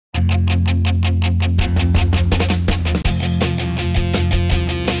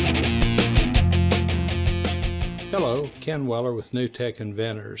Ken Weller with New Tech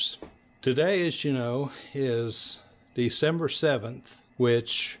Inventors. Today, as you know, is December 7th,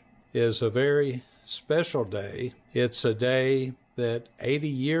 which is a very special day. It's a day that 80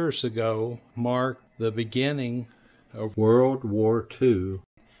 years ago marked the beginning of World War II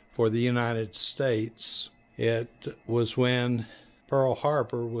for the United States. It was when Pearl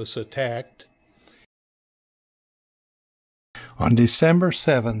Harbor was attacked. On December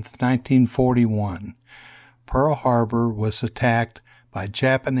 7th, 1941, Pearl Harbor was attacked by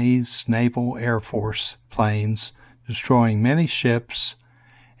Japanese Naval Air Force planes, destroying many ships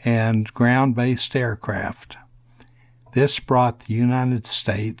and ground-based aircraft. This brought the United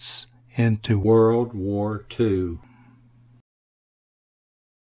States into World War II.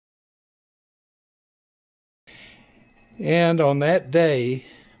 And on that day,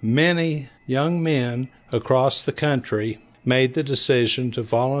 many young men across the country made the decision to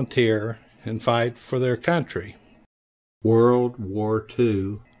volunteer and fight for their country. World War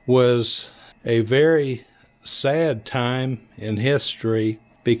II was a very sad time in history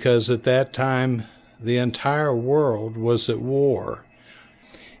because at that time the entire world was at war.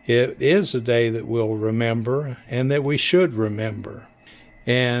 It is a day that we'll remember and that we should remember.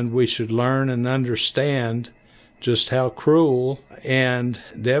 And we should learn and understand just how cruel and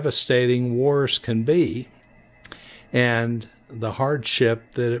devastating wars can be, and the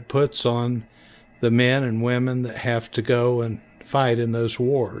hardship that it puts on the men and women that have to go and fight in those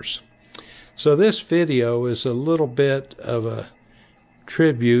wars. So this video is a little bit of a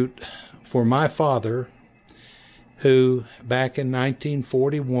tribute for my father, who back in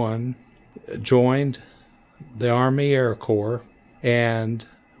 1941 joined the Army Air Corps and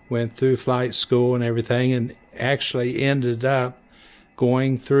went through flight school and everything, and actually ended up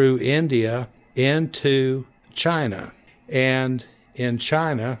going through India into China. And in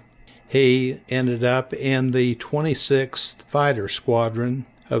China, he ended up in the 26th Fighter Squadron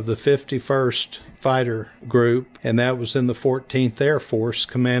of the 51st Fighter Group, and that was in the 14th Air Force,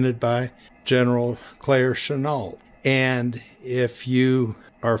 commanded by General Claire Chennault. And if you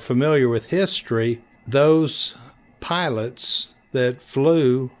are familiar with history, those pilots that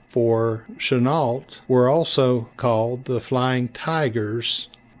flew for Chennault were also called the Flying Tigers.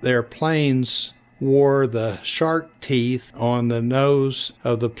 Their planes wore the shark teeth on the nose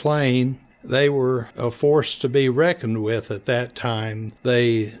of the plane. They were a force to be reckoned with at that time.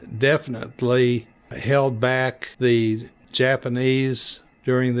 They definitely held back the Japanese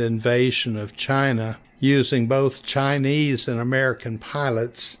during the invasion of China. Using both Chinese and American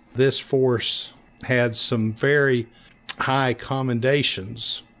pilots, this force had some very high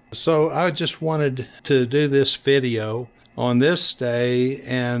commendations. So I just wanted to do this video on this day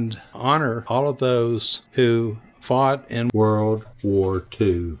and honor all of those who fought in World War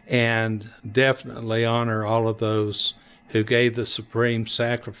II, and definitely honor all of those who gave the supreme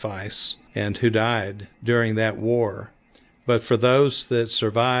sacrifice and who died during that war. But for those that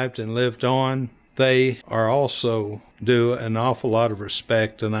survived and lived on, they are also due an awful lot of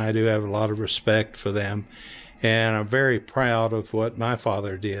respect, and I do have a lot of respect for them. And I'm very proud of what my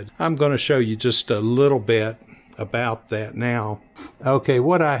father did. I'm going to show you just a little bit about that now. Okay,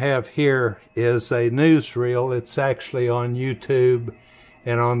 what I have here is a newsreel. It's actually on YouTube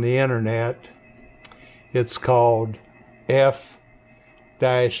and on the internet. It's called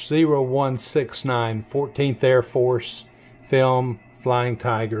F-0169, 14th Air Force Film Flying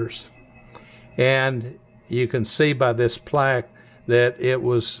Tigers. And you can see by this plaque that it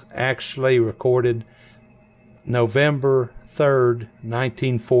was actually recorded November 3rd,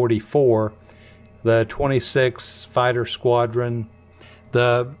 1944, the 26th Fighter Squadron.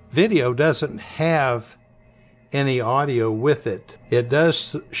 The video doesn't have any audio with it. It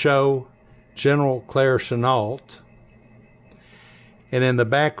does show General Claire Chennault, and in the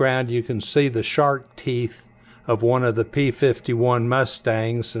background you can see the shark teeth of one of the P-51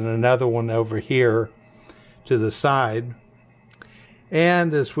 Mustangs and another one over here to the side.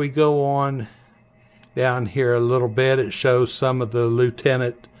 And as we go on down here a little bit, it shows some of the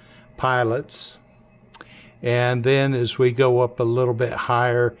lieutenant pilots. And then as we go up a little bit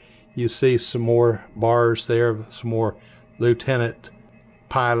higher, you see some more bars there, some more lieutenant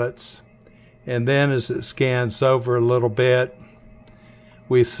pilots. And then as it scans over a little bit,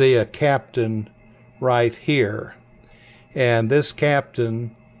 we see a captain right here. And this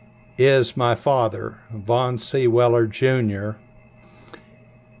captain is my father, Von C. Weller Jr.,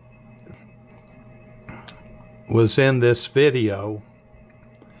 was in this video.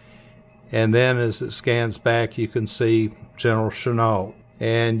 And then as it scans back, you can see General Chennault.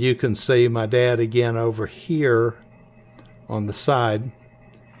 And you can see my dad again over here on the side.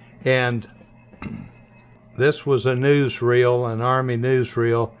 And This was a newsreel, an Army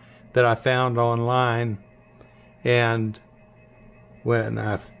newsreel that I found online, and when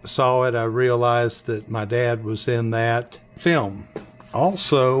I saw it, I realized that my dad was in that film.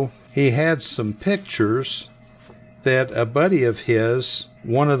 Also, he had some pictures that a buddy of his,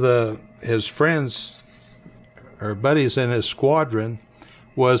 one of his friends or buddies in his squadron,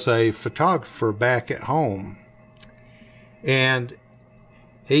 was a photographer back at home. And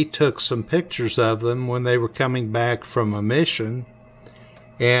he took some pictures of them when they were coming back from a mission.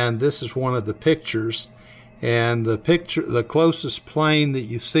 And this is one of the pictures. And the picture, the closest plane that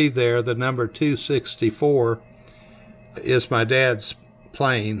you see there, the number 264, is my dad's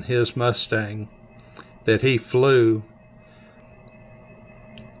plane, his Mustang, that he flew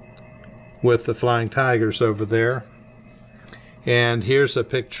with the Flying Tigers over there. And here's a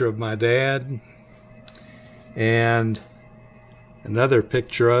picture of my dad, and another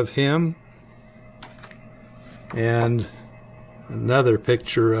picture of him, and another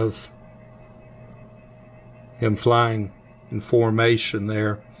picture of him flying in formation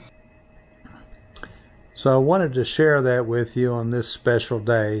there. So I wanted to share that with you on this special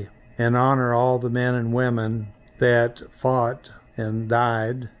day and honor all the men and women that fought and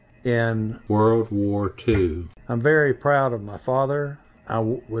died in World War II. I'm very proud of my father. I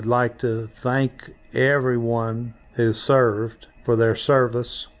would like to thank everyone who served for their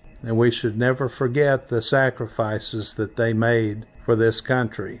service, and we should never forget the sacrifices that they made for this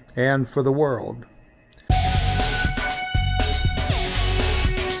country and for the world.